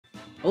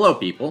Hello,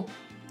 people.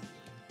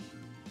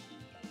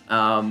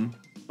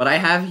 What I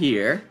have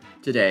here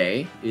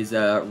today is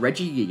a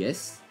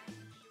REGIGIGAS.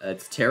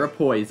 It's Terra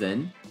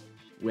Poison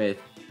with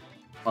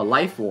a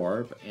Life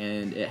Orb,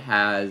 and it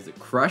has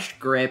Crushed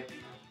Grip,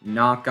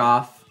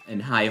 Knockoff,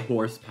 and High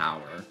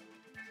Horsepower,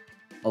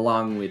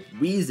 along with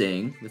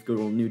Wheezing with good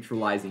old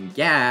Neutralizing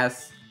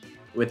Gas,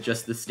 with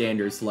just the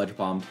standard Sludge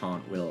Bomb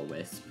Taunt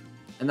Will-O-Wisp.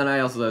 And then I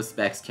also have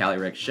Specs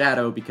Calyrex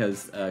Shadow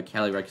because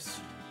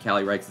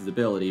Calyrex's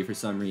ability, for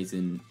some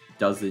reason,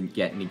 doesn't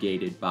get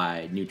negated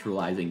by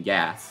Neutralizing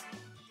Gas.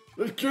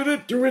 Let's get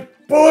into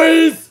it,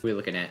 boys! We're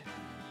looking at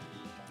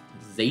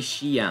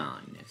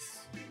Zacianus.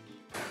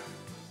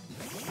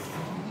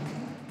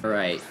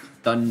 Alright,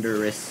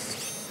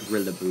 Thunderous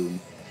Rillaboom.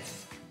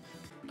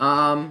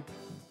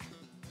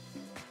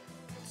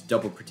 It's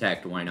double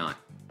protect, why not?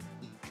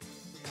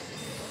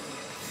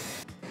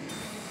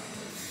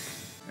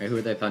 Alright, who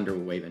are they Thunder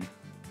Waving?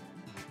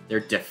 They're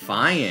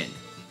Defiant!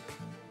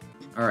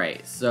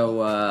 Alright,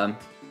 so,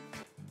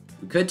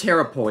 we could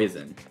Terra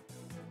Poison.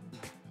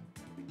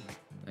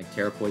 Like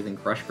Terra Poison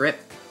Crush Grip?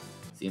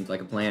 Seems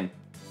like a plan.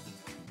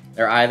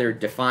 They're either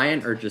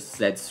Defiant or just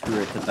said screw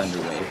it to Thunder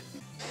Wave.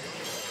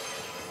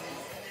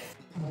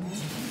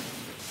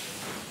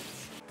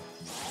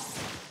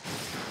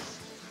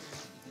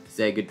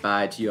 Say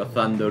goodbye to your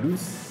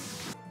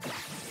Thunderous.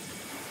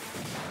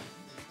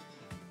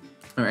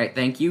 Alright,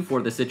 thank you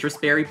for the Citrus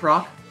Berry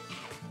proc.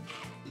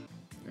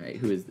 Alright,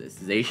 who is this?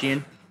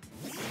 Zacian?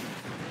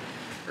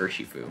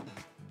 Urshifu.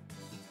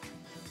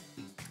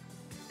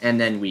 And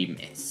then we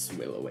miss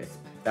Will-O-Wisp.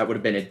 That would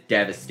have been a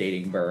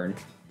devastating burn.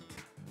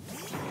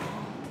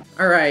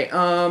 Alright,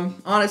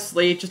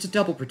 honestly, just a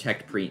double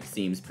protect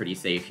seems pretty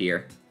safe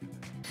here.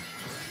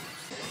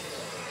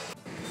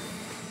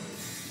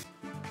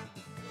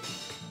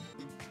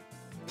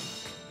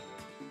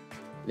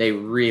 They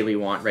really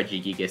want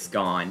Regigigas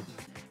gone.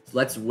 So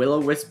let's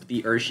Will-O-Wisp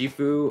the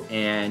Urshifu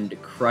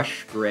and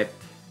Crush Grip.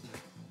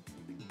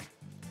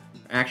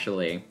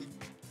 Actually,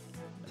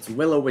 let's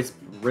Will-O-Wisp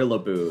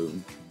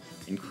Rillaboom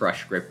and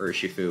Crush Grip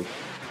Urshifu.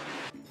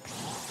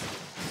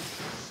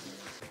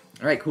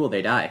 Alright, cool,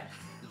 they die.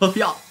 Hope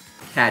y'all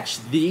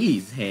catch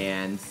these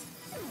hands.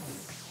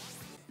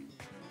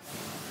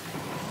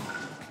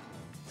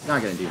 It's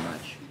not gonna do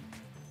much.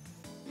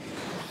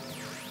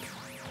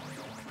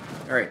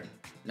 Alright,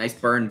 nice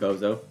burn,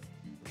 Bozo.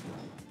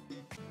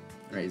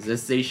 Alright, is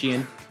this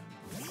Zacian?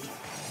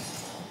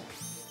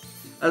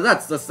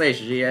 That's the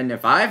Zacian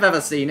if I've ever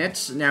seen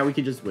it. Now we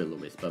can just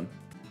Will-O-Wisp them.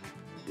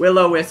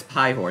 Will-O-Wisp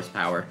High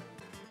Horsepower.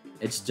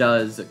 It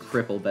does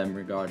cripple them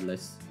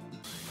regardless.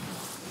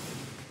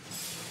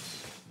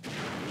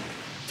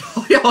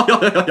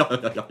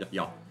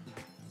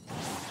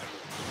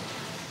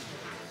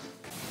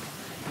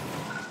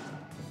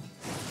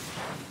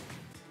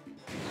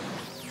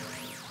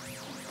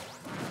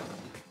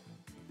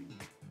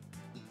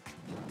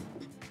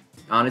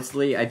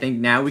 Honestly, I think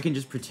now we can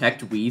just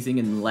protect Wheezing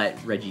and let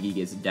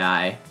Regigigas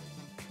die.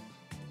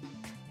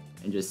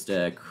 And just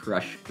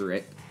Crush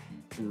Grip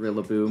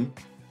Rillaboom.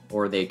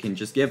 Or they can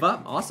just give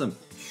up. Awesome.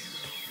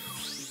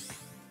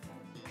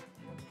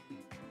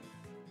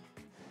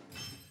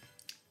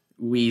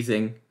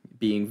 Wheezing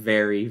being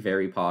very,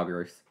 very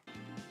poggers.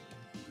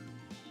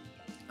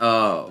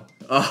 Oh.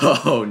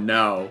 Oh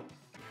no.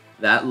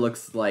 That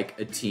looks like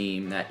a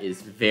team that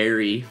is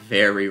very,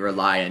 very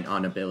reliant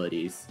on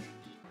abilities.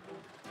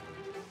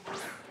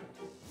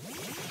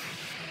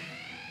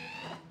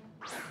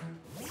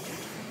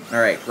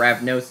 Alright,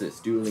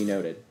 Gravnosis, duly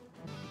noted.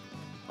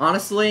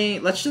 Honestly,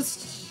 let's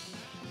just...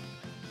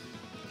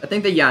 I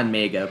think the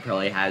Yanmega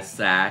probably has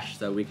Sash,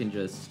 so we can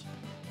just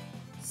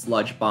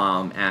Sludge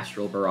Bomb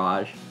Astral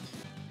Barrage.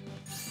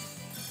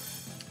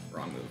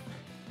 Wrong move.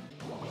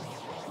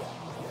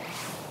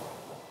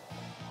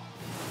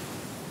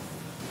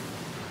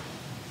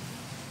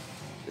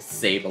 The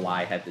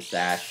Sableye had the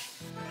Sash.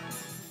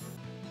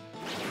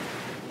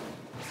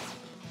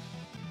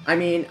 I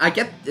mean,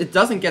 it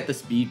doesn't get the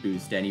speed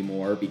boost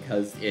anymore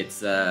because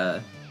it's,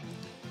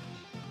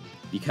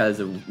 because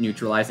of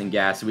Neutralizing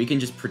Gas, so we can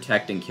just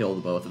protect and kill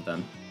both of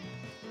them.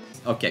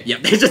 Okay,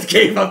 yep, they just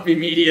gave up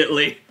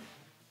immediately.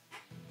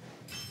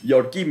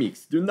 Your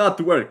gimmicks do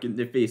not work in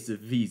the face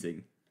of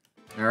Wheezing.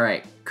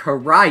 Alright,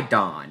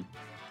 Koraidon.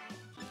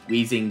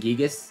 Wheezing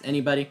Gigas,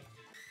 anybody?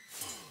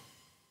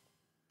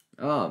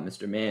 Oh,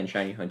 Mr. Man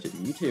shiny hunted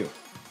Mewtwo.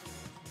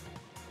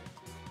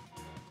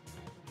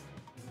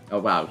 Oh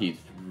wow, he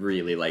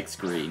really likes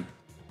green.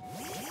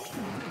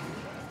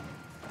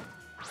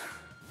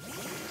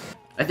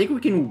 I think we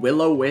can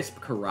Will-O-Wisp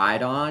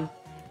Koraidon and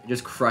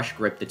just Crush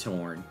Grip the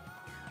Torn.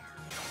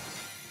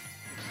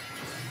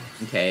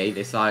 Okay,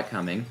 they saw it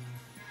coming.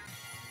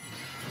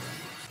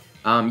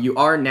 You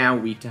are now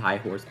weak to High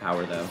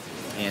Horsepower, though,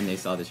 and they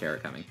saw the Terra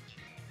coming.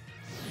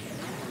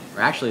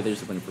 Or actually, they're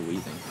just looking for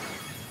Wheezing.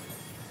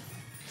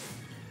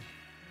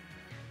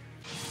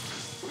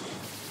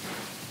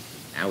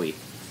 Owie.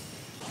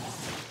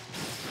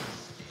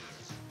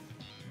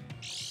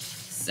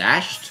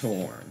 Sash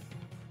Torn.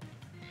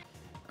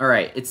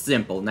 Alright, it's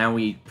simple. Now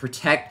we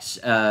protect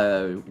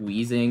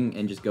Wheezing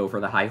and just go for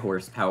the high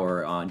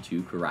horsepower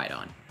onto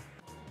Koraidon.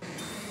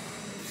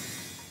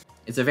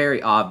 It's a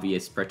very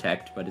obvious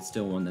protect, but it's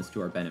still one that's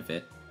to our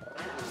benefit.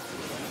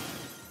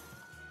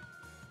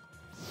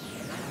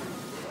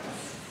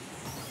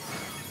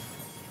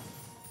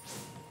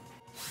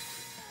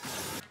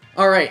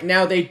 Alright,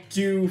 now they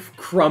do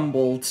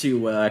crumble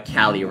to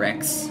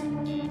Calyrex.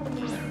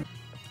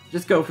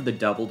 Just go for the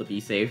double to be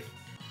safe.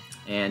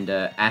 And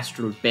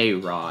Astral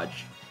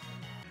Barrage.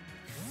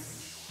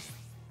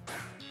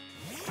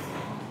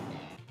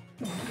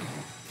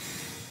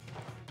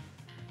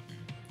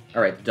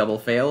 Alright, the double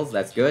fails,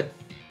 that's good.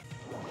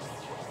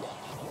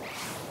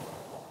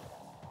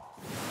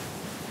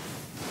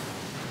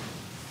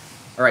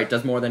 Alright,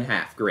 does more than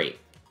half, great.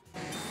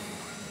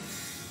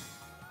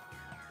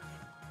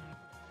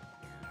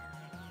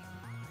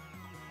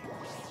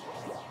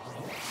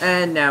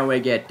 And now we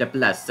get the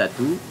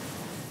 +2.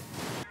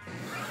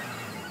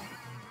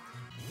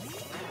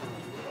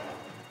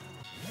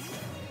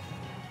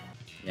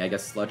 Yeah, I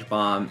guess Sludge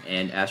Bomb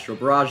and Astral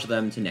Barrage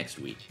them to next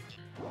week.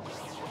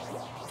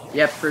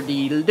 Yep, for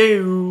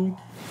deedle-doo!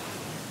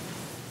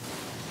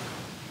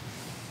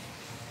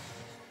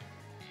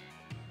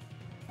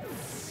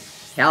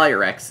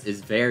 Calyrex is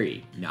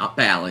very not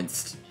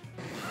balanced.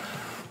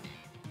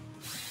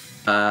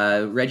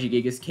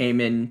 Regigigas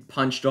came in,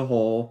 punched a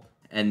hole,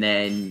 and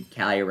then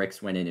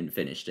Calyrex went in and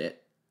finished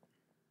it.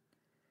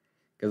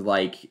 Because,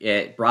 like,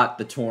 it brought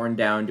the Torn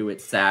down to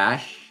its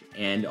sash,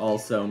 and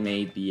also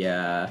made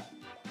the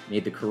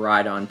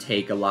Koraidon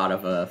take a lot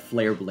of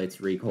Flare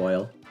Blitz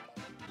recoil.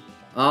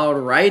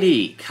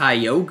 Alrighty,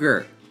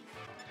 Kyogre.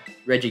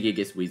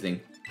 Regigigas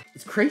Wheezing.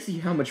 It's crazy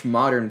how much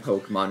modern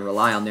Pokemon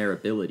rely on their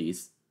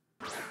abilities.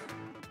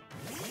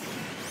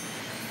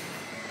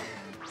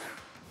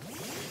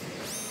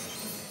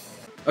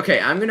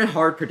 Okay, I'm gonna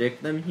hard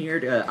predict them here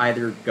to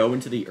either go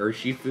into the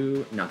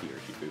Urshifu, not the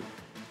Urshifu,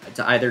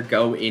 to either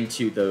go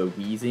into the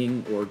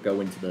Wheezing or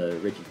go into the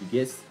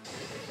Regigigas.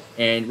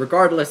 And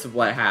regardless of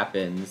what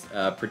happens,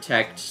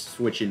 Protect,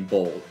 Switch, and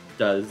Bolt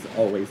does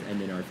always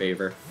end in our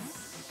favor.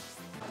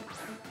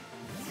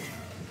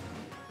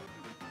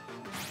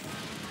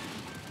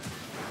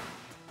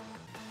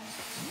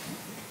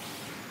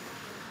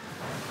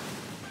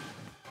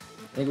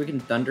 I think we can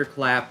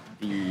Thunderclap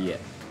the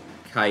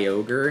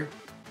Kyogre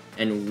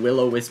and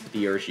Will-O-Wisp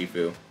the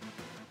Urshifu.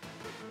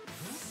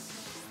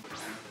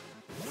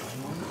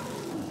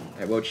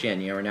 Alright,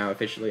 Wo-Chien, you are now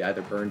officially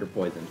either burned or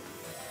poisoned.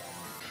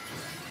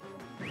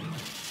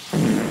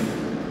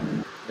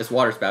 This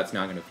Water Spout's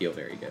not going to feel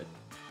very good.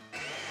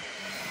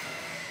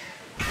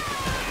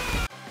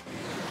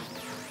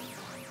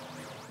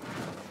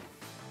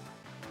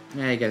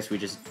 I guess we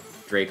just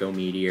Draco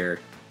Meteor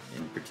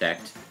and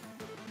Protect.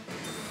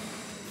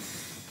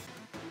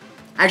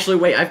 Actually,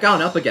 wait, I've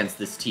gone up against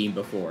this team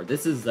before.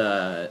 This is,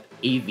 AV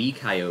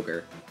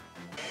Kyogre.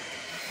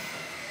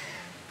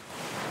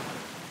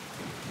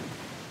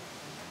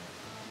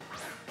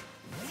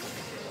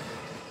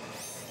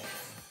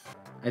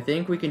 I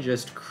think we can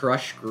just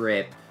Crush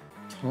Grip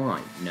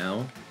Taunt,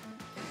 no?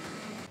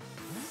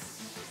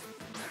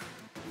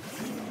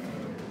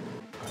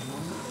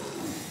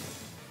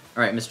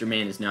 Alright, Mr.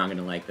 Man is not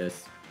gonna like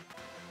this.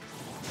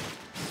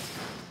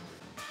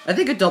 I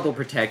think a double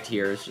Protect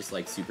here is just,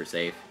 like, super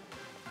safe.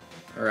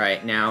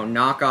 Alright, now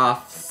knock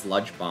off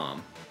Sludge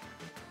Bomb.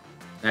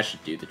 That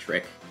should do the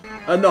trick.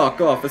 A knock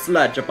off a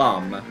Sludge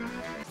Bomb!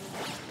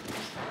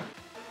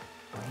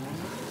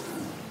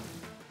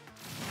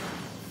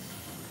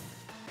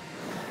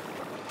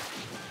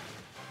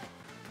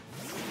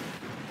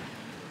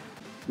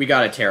 We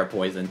got a Terra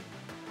Poison.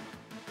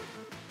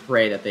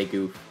 Pray that they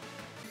goof.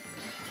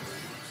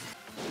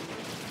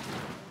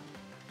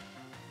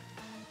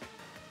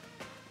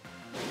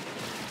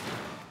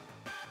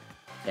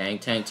 Tank,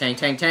 tank, tank,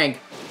 tank, tank!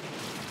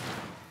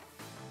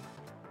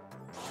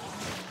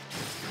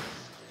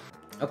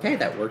 Okay,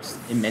 that works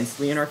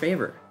immensely in our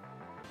favor.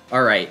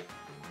 Alright.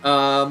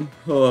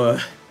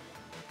 Kyogre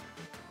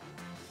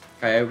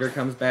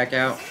comes back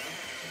out.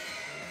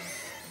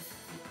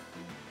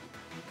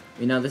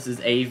 We know this is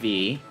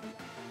AV.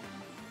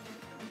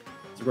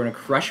 So we're gonna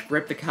Crush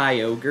Grip the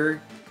Kyogre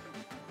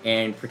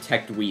and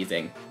Protect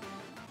Wheezing.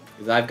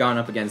 Because I've gone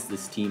up against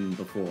this team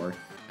before,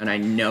 and I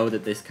know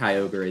that this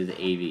Kyogre is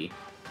AV.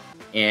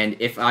 And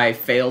if I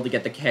fail to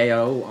get the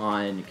KO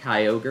on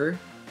Kyogre,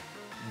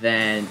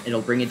 then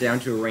it'll bring it down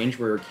to a range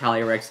where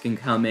Calyrex can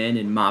come in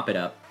and mop it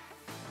up.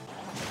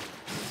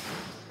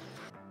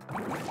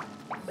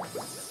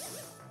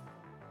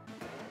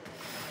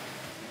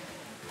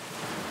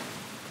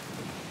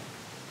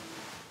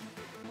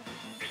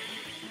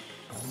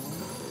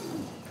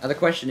 Now the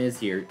question is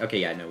here, okay,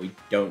 yeah, no, we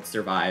don't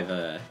survive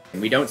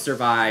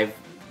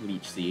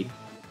Leech Seed.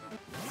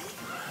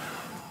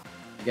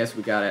 I guess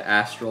we got an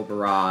Astral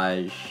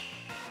Barrage,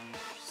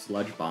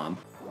 Sludge Bomb.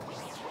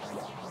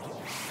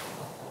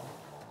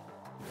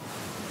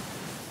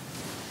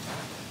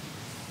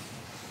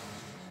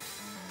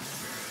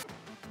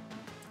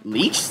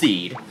 Leech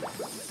Seed?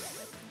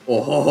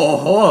 Oh ho ho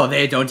ho,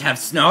 they don't have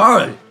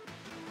snarl!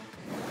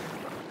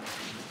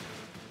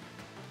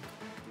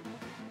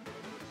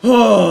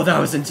 Oh, that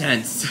was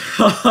intense.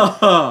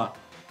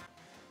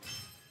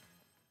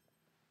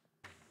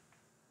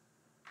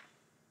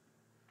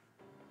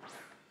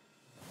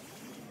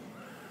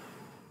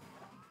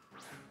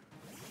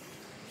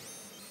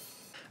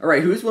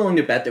 Alright, who's willing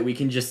to bet that we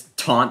can just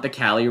taunt the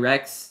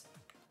Calyrex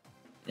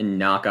and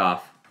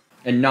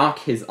knock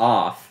his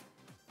off?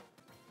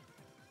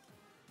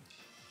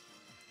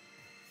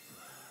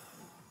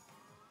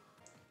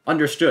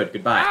 Understood,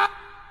 goodbye.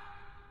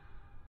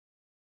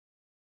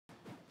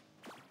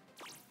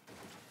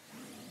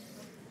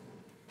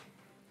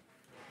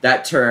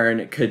 That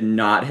turn could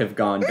not have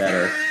gone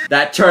better.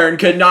 That turn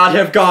could not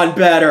have gone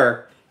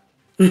better!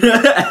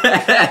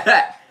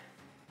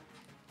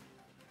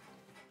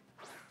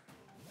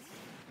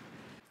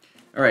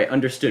 Alright,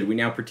 understood. We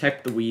now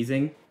protect the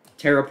Wheezing,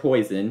 Terra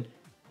Poison,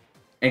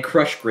 and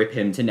Crush Grip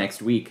him to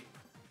next week.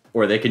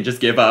 Or they can just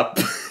give up.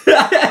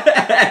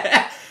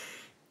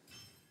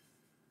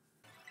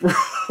 Bro,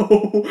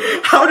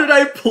 how did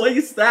I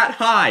place that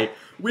high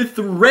with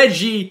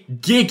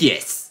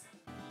REGIGIGAS?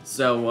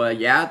 So,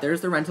 yeah,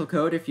 there's the rental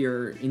code if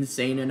you're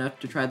insane enough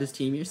to try this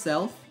team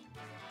yourself.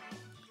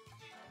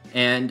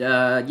 And,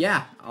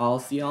 yeah, I'll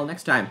see y'all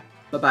next time.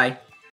 Bye-bye.